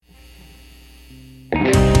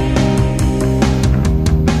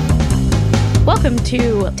welcome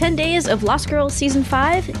to 10 Days of Lost Girl Season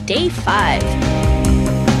 5, Day 5.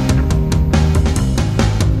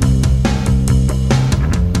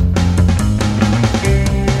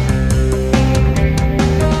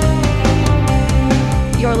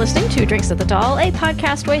 You're listening to Drinks at the Doll, a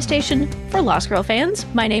podcast way station for Lost Girl fans.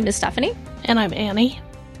 My name is Stephanie. And I'm Annie.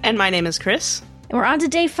 And my name is Chris. And we're on to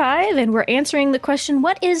Day 5, and we're answering the question,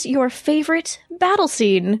 what is your favorite battle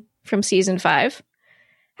scene from Season 5?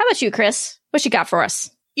 How about you, Chris? What you got for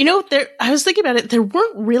us? You know, I was thinking about it. There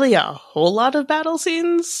weren't really a whole lot of battle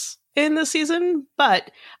scenes in this season,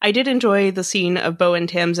 but I did enjoy the scene of Bo and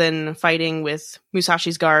Tamsin fighting with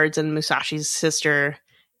Musashi's guards and Musashi's sister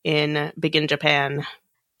in Begin Japan.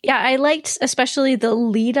 Yeah, I liked especially the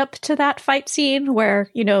lead up to that fight scene where,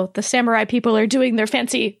 you know, the samurai people are doing their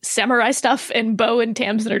fancy samurai stuff and Bo and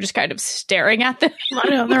Tamsin are just kind of staring at them. I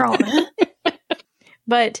know, they're all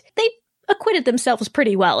But they acquitted themselves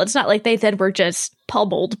pretty well. It's not like they then were just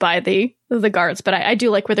pummeled by the guards, but I do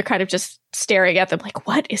like where they're kind of just staring at them like,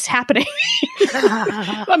 what is happening?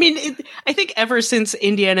 I mean, I think ever since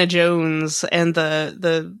Indiana Jones and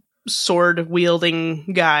the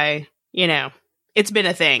sword-wielding guy, you know, it's been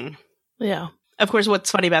a thing. Yeah. Of course,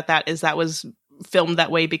 what's funny about that is that was filmed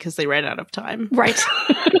that way because they ran out of time. Right.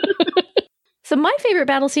 So my favorite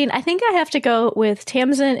battle scene, I think I have to go with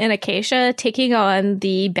Tamsin and Acacia taking on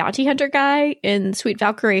the bounty hunter guy in Sweet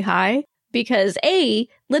Valkyrie High. Because Linda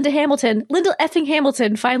effing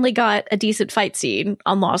Hamilton finally got a decent fight scene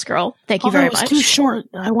on Lost Girl. Thank you very much. It was too short.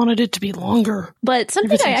 I wanted it to be longer. But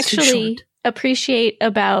something I actually appreciate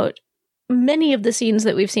about many of the scenes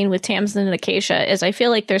that we've seen with Tamsin and Acacia is I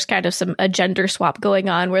feel like there's kind of a gender swap going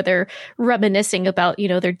on where they're reminiscing about, you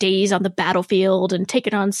know, their days on the battlefield and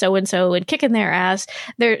taking on so-and-so and kicking their ass.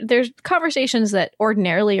 There's conversations that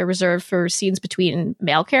ordinarily are reserved for scenes between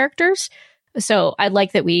male characters. So I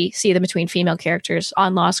like that we see them between female characters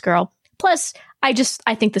on Lost Girl. Plus, I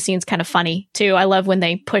think the scene's kind of funny, too. I love when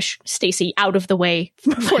they push Stacy out of the way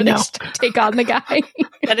before they take on the guy.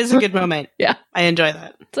 That is a good moment. Yeah. I enjoy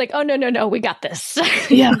that. It's like, oh, no, we got this.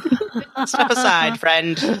 Yeah. Step aside,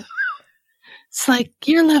 friend. It's like,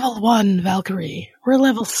 you're level 1, Valkyrie. We're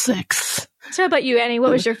level 6. So how about you, Annie?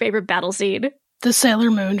 What was your favorite battle scene? The Sailor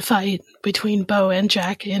Moon fight between Bo and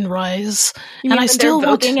Jack in Rise. You mean I still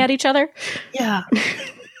voguing at each other? Yeah.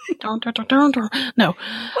 No.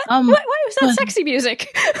 Why was that sexy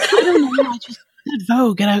music? I don't know. I just did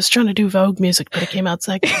Vogue, and I was trying to do Vogue music, but it came out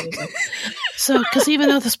sexy music. So, because even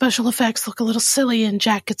though the special effects look a little silly and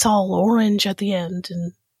Jack gets all orange at the end,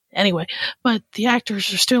 and anyway, but the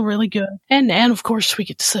actors are still really good. And of course, we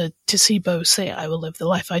get to see Bo say, I will live the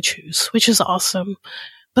life I choose, which is awesome.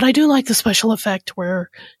 But I do like the special effect where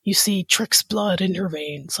you see Trick's blood in her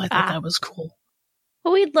veins. I thought that was cool.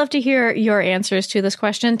 Well, we'd love to hear your answers to this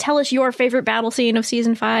question. Tell us your favorite battle scene of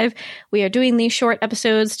Season 5. We are doing these short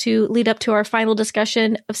episodes to lead up to our final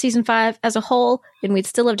discussion of Season 5 as a whole, and we'd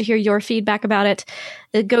still love to hear your feedback about it.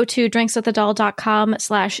 Go to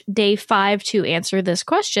drinksatthedoll.com/day5 to answer this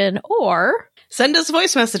question, or send us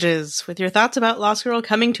voice messages with your thoughts about Lost Girl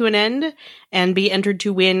coming to an end and be entered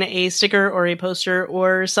to win a sticker or a poster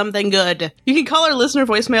or something good. You can call our listener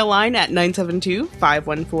voicemail line at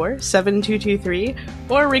 972-514-7223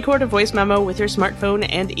 or record a voice memo with your smartphone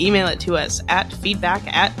and email it to us at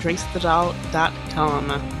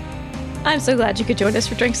feedback@drinksatthedoll.com. I'm so glad you could join us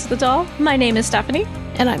for Drinks at the Doll. My name is Stephanie.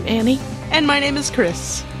 And I'm Annie. And my name is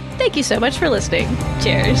Chris. Thank you so much for listening.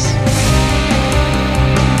 Cheers.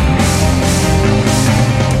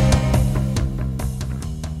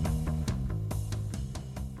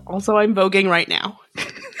 Also, I'm voguing right now. I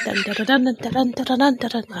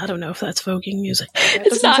don't know if that's voguing music.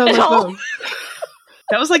 It's not at all.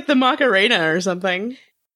 That was like the Macarena or something.